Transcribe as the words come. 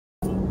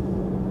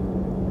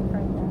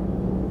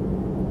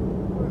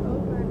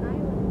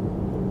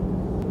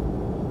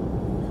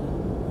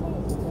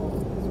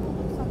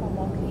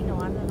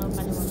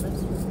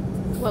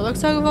what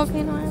looks like a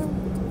volcano island.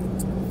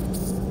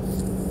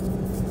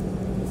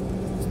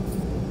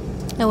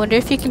 I wonder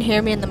if you can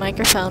hear me in the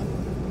microphone.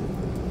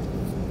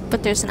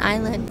 But there's an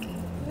island.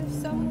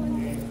 There's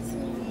someone here.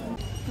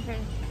 Okay,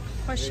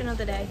 question of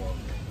the day.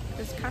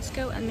 Does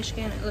Costco in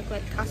Michigan look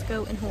like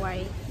Costco in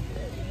Hawaii?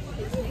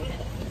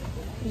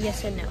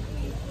 Yes and no.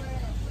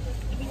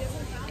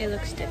 It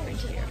looks different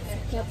here.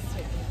 Yep.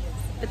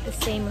 But the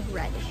same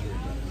red.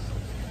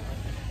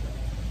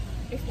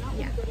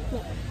 Yeah.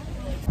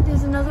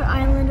 There's another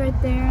island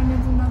right there, and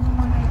there's another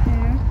one right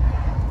there.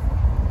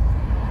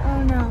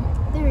 Oh no.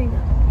 There we go.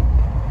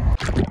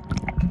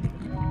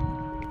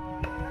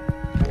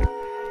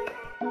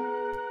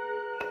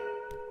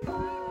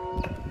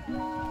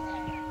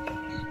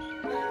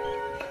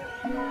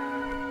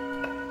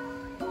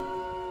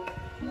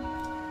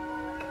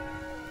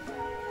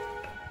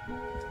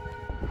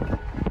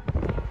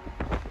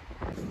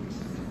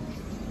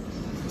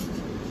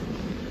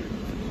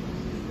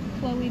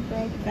 Chloe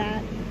broke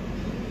that.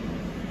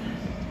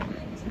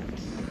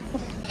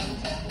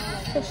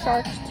 The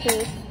shark's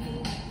tooth.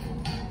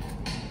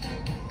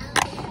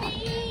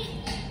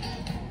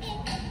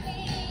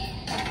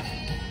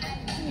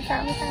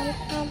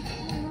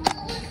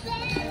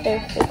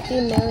 They're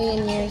 50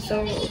 million years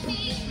old.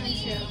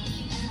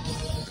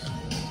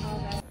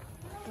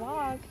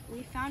 Vlog.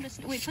 We found a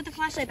snail. Wait, put the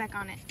flashlight back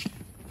on it.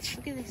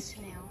 Look at this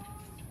snail.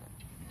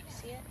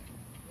 See it?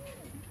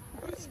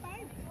 It's a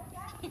spider.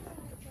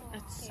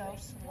 It's so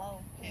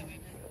slow.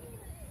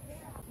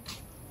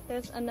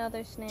 There's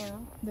another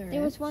snail.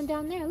 There was one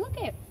down there. Look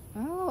it.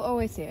 Oh,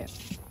 I see it.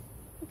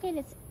 Look at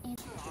it.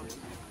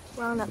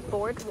 We're on a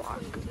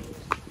boardwalk.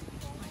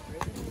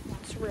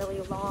 It's really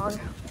long.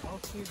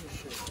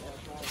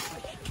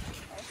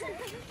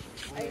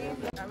 I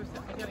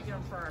gotta get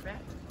them for our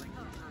back.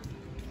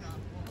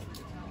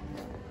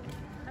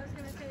 I was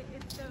gonna say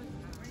it's those.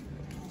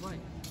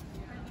 Right.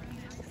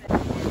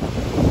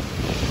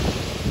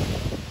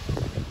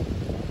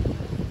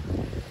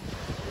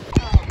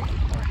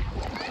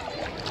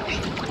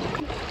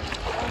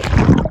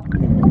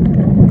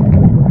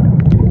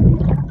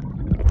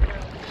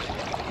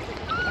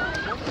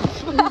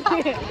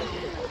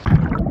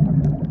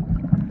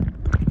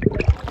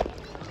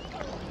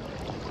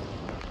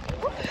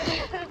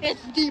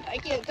 It's deep. I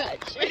can't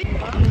touch.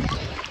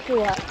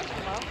 Yeah.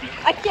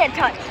 I can't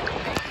touch.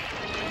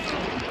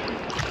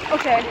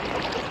 Okay.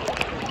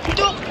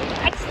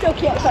 I still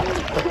can't touch.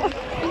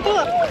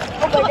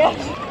 Oh my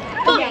gosh.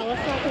 Okay,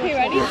 let's not. Okay,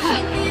 ready?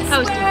 That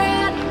was good.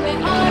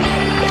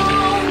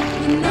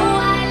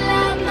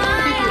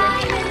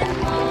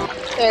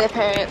 They're the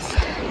parents.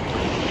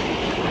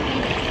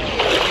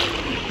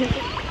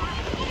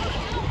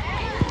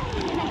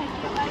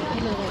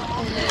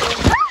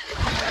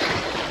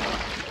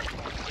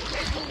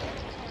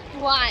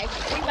 Why?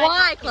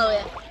 Why,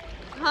 Chloe?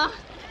 Huh?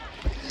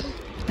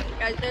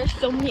 Guys, there's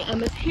so many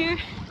Emmas here.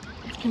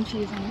 It's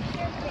confusing.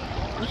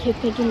 I keep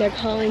thinking they're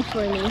calling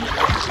for me.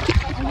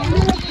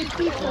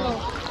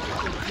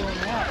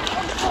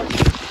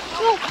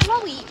 Oh,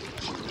 Chloe!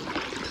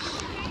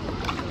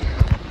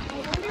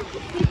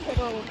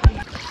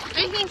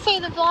 Anything say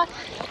the vlog?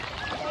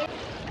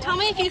 Tell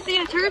me if you see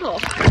a turtle.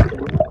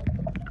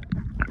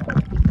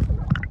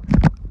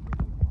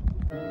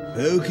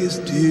 Focus,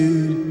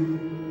 dude.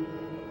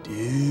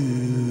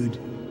 Dude.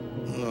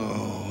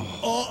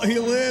 Oh, he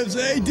lives.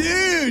 Hey,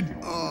 dude.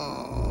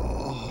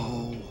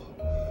 Oh,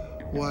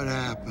 what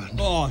happened?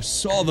 Oh, I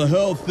saw the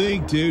whole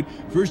thing, dude.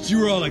 First you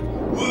were all like,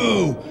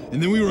 whoa.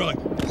 And then we were like,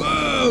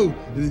 whoa.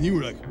 And then you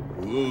were like,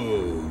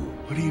 whoa.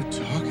 What are you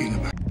talking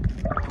about?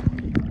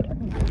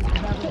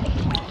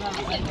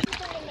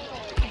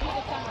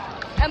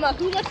 Emma,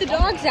 who let the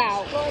dogs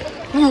out?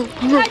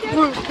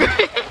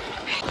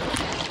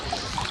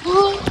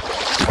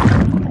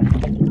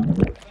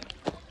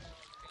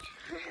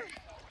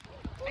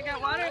 I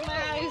got water in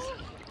my eyes.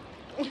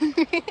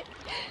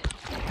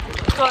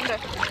 Go under.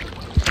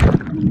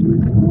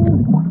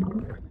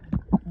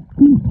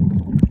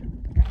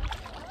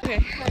 Okay.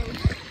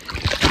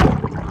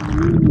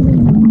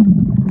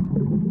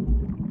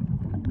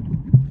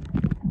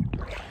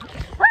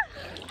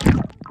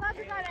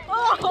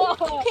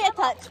 Oh, can't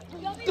touch.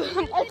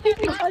 I think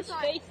we touch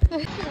face.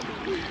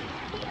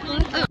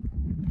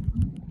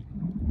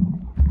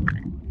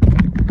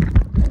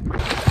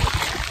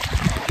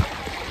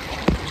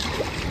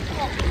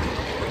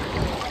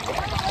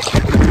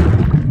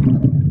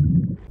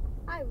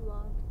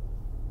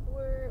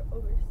 We're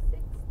over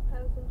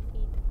 6,000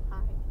 feet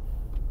high.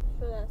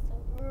 So that's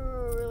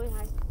really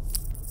high.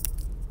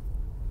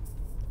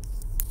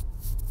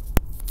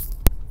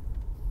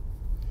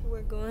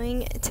 We're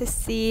going to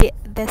see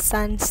the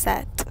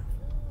sunset.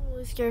 I'm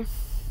really scared.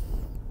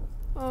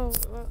 Oh,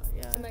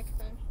 yeah. The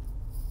microphone.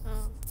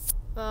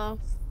 Oh,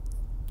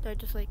 they're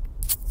just like.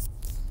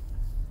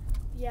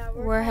 Yeah,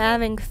 we're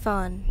having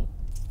fun.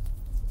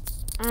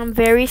 I'm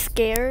very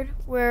scared.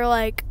 We're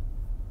like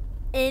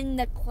in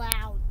the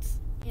clouds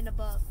and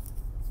above.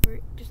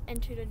 We just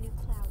entered a new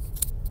cloud.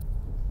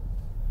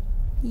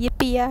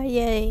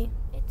 Yippee-yay.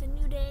 It's a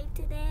new day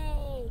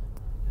today.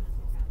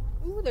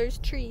 Ooh, there's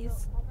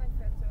trees.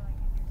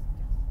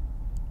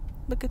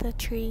 Look at the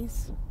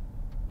trees.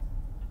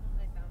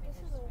 This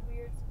is a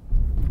weird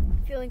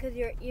feeling because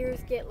your ears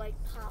get like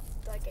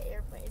popped like an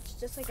airplane. It's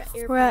just like an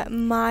airplane. We're at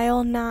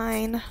mile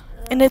 9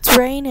 and it's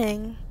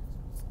raining.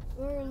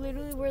 We're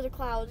literally where the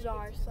clouds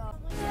are, so.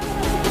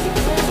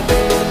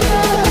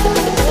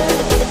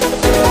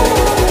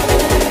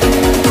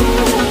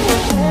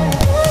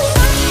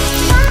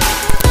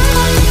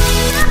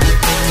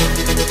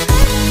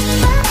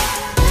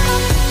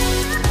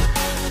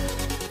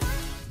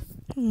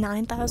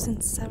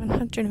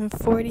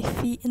 9,740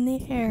 feet in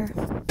the air.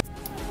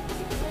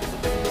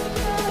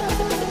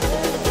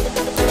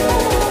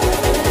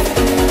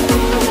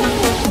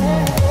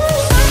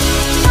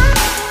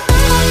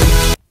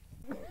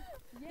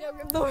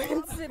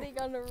 Lauren sitting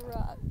on a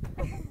rock.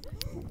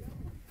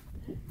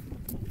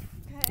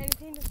 Got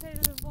anything to say to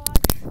the vlog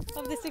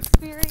of this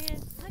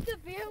experience? I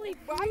could barely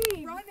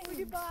breathe.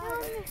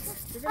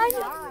 I'm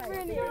not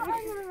running.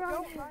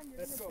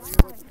 Let's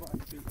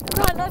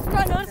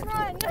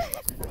run.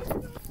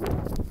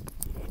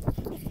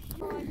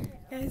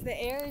 Guys,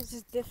 the air is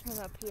just different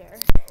up here.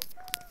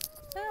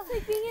 It's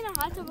like being in a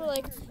hot tub,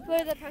 like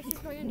where the pressure's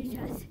going on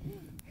your chest.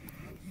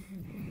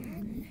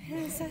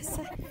 This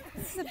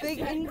is a big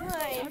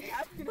incline.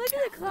 Look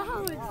at the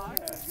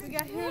clouds. We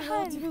got here a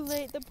little too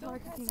late. The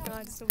parking's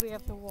gone, so we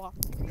have to walk.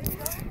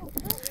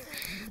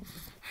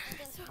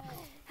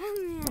 Oh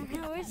man,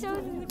 I wish I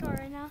was in the car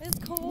right now. It's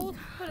cold,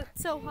 but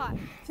it's so hot.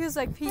 Feels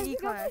like PE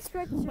class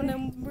when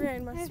I'm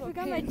wearing my I sweatpants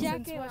forgot my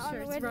jacket and on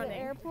the way sweatshirts to the running.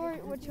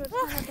 airport, which was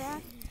kind of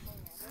bad.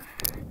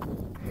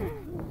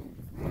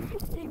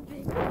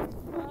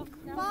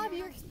 Bob,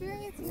 you're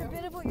experiencing a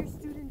bit of what your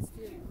students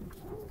do.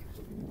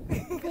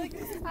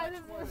 How does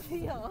it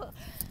feel?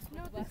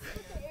 No, this is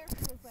what the air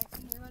feels like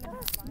when you're running a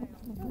mile.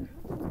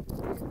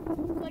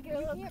 Like a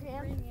little cramp.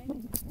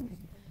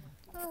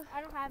 I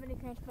don't have any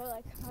cramps, but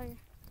like,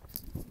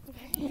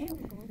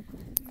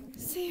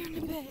 See you in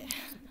a bit.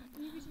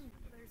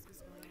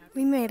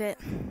 We made it.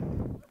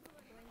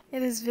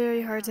 It is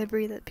very hard to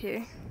breathe up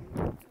here,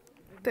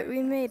 but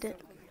we made it.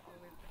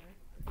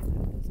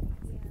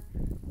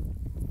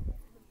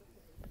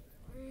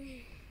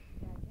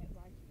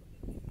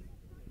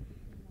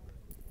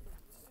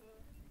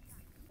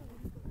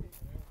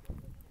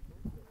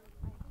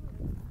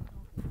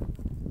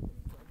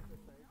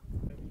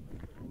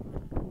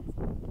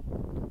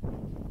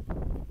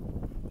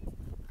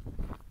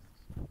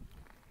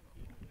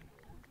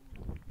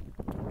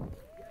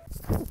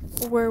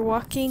 We're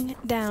walking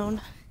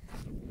down.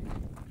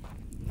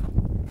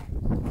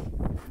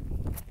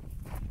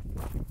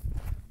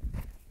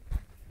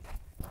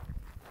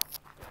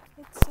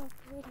 It's so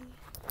pretty.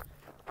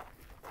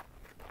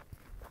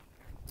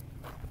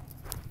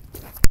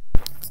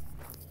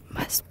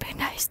 Must be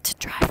nice to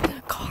drive in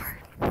a car.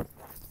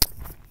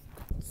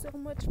 So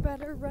much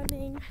better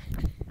running.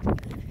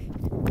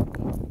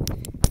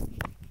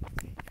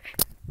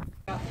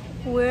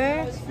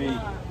 We're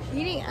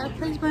eating at a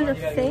place where the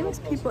famous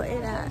people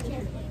ate at.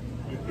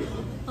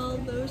 All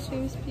those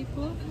famous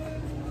people.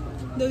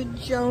 The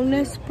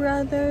Jonas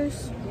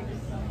Brothers.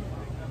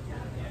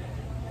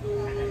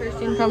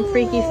 Person from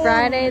Freaky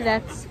Friday,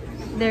 that's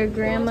their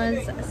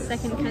grandma's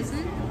second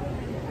cousin.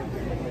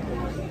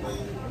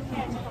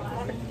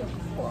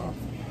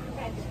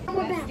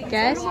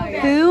 Guess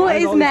who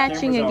is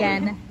matching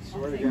again?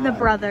 The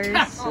brothers.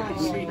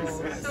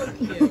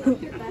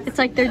 It's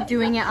like they're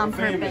doing it on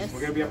purpose.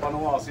 We're gonna be up on the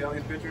wall. See all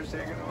these pictures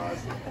taken of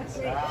us?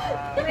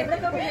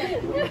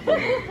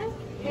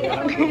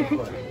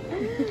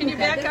 Can you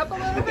back up a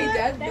little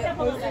bit?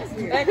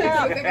 Back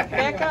up.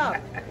 Back up.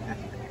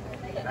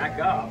 Back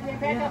up. Yeah,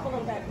 back up a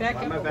little bit. Back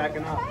Why am I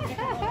backing up?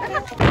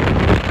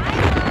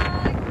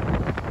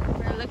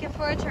 We're looking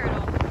for a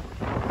turtle.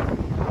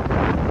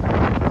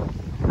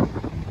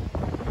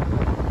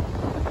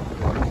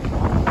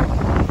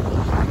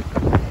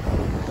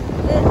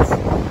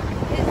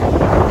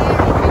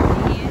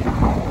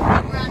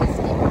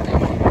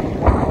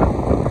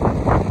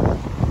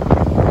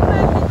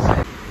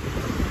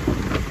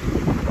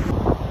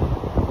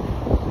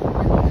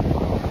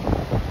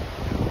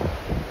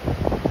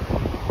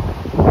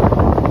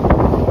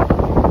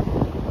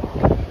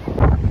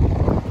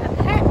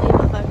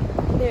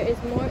 Apparently, there is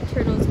more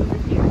turtles over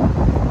here.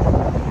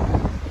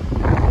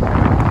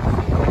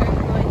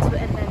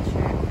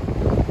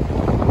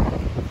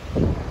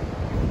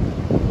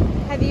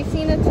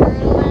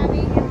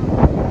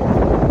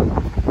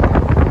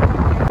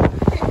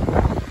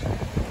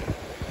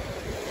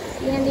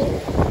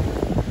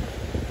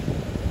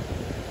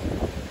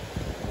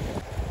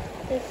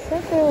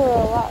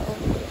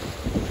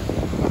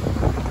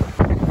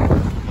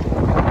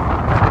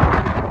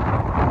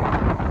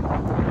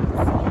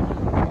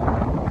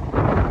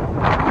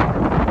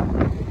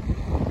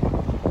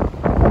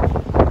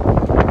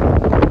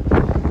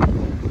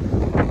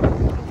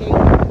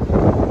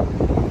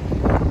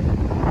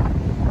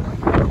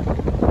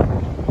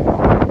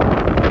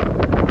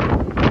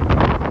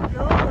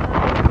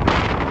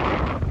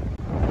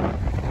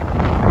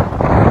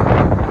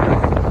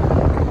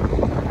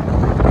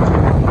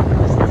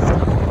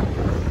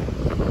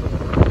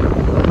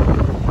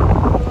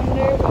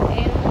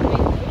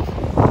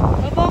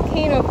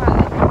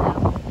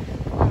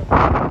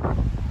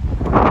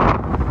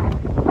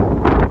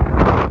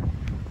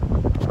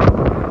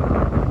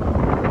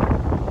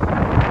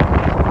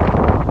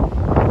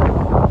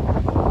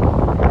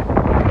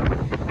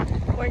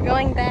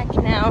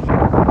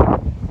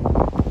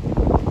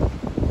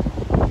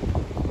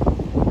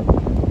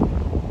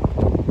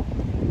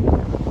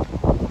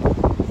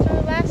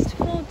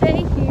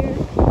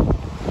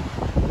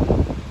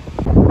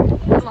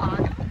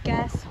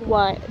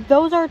 What?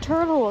 Those are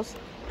turtles.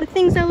 The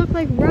things that look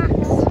like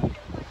rocks.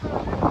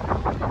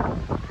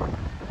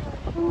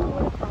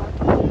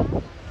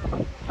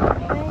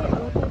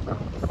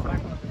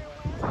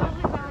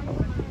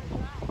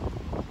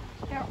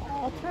 They're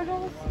all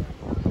turtles.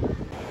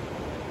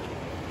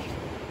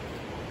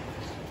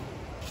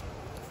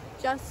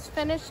 Just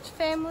finished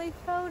family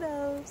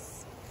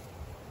photos.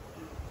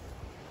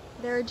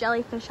 There are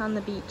jellyfish on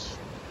the beach.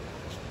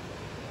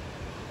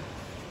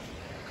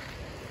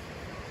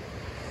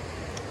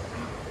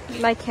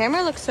 My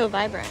camera looks so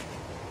vibrant.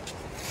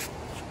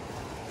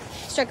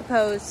 Strike a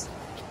pose.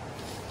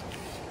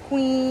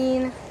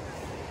 Queen.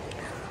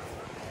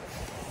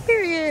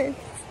 Period.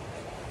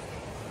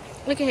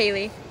 Look at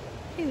Haley.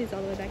 Haley's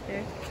all the way back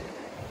there.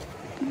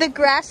 The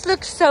grass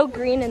looks so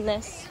green in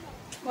this.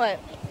 What?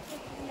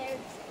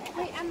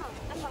 Wait, Emma.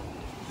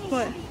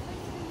 What?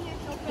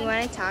 You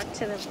want to talk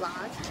to the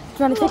vlog?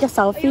 Do you want to take a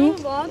selfie?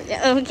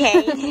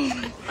 Okay.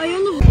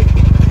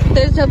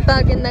 There's a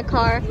bug in the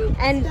car,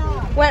 and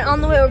went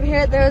on the way over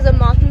here. There was a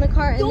moth in the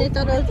car, and they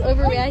thought I was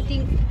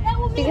overreacting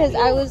because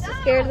I was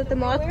scared that the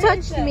moth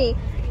touched me.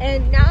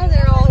 And now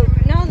they're all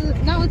now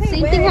the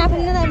same thing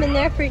happened to them, and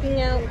they're freaking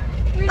out. Oh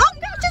no!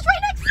 Just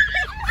right next to me!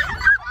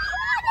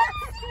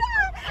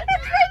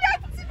 It's right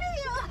next to me!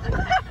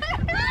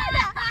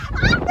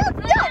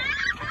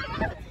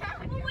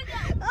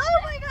 Oh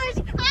my gosh!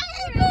 I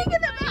hate being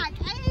in the back.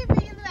 I hate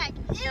being in the back.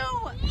 Ew!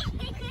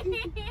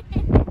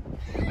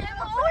 I'm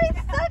always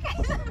stuck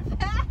in the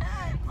back.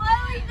 Why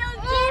are we so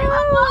cute?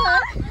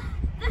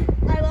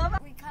 I love it.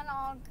 We kind of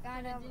all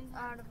got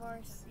out of our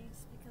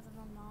seats because of a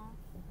mom.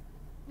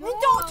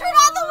 Don't turn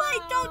on the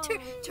light. Don't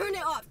turn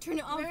it off. Turn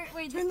it off.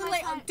 Wait, turn the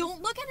light off.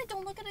 Don't look at it.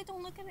 Don't look at it.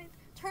 Don't look at it.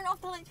 Turn off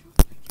the light.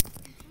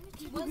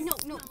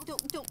 No,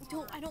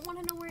 don't. I don't want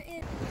to know where it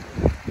is.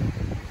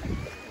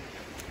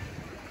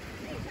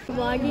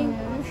 Vlogging.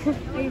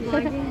 Are you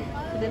vlogging?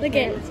 Look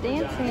at it's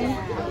dancing.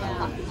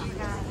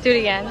 Do it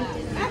again.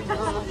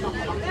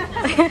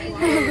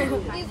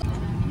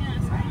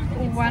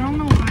 Oh, I don't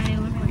know why I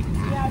look like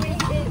that.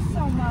 Yeah, it's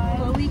so much.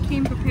 Chloe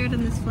came prepared on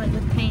this flight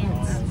with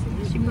pants.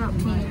 She brought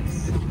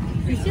pants.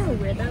 Do you see how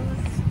weird that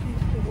was?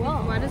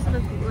 Whoa. Why does it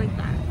look like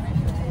that?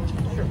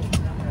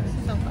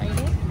 So funny.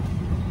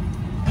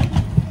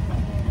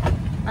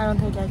 I don't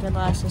think I could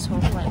last this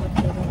whole flight with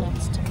people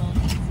next to me.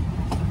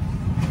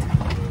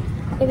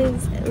 It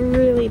is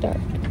really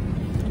dark.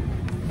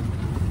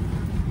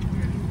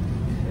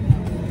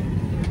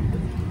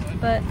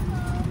 But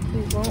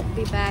we won't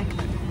be back.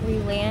 We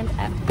land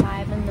at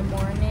 5 in the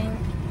morning,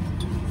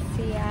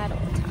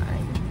 Seattle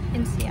time.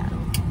 In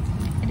Seattle.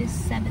 It is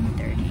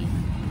 7:30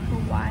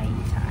 Hawaii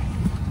time.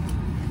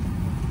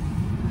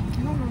 I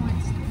don't know why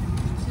it's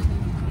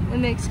doing. It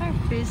makes our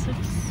face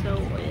look so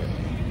oily.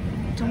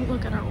 Don't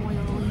look at our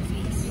oily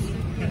face.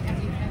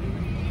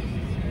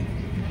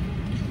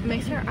 It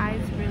makes our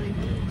eyes really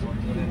big.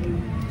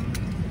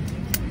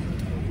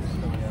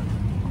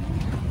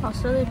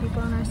 Also, the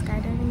people on our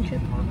skydiving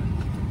trip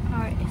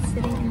are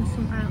sitting in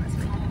some aisles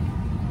right now.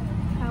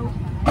 How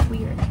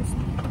weird is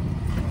that?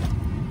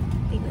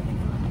 They live in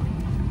Illinois.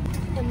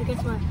 And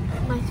guess what?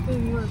 My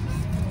screen works.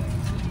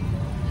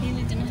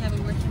 Haley didn't have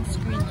a working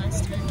screen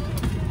last time.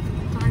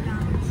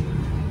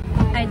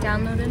 $5. I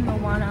downloaded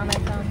Moana on my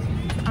phone.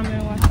 I'm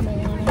gonna watch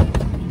Moana.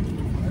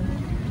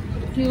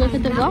 Do you look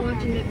at the vlog?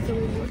 Watching it, so we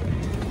will.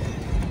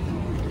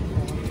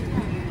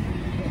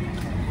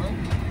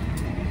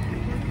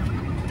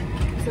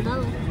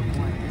 Isabella.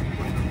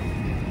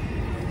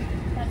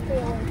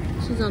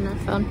 She's on her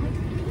phone.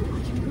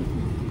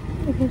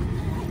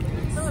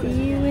 See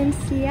you in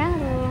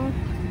Seattle.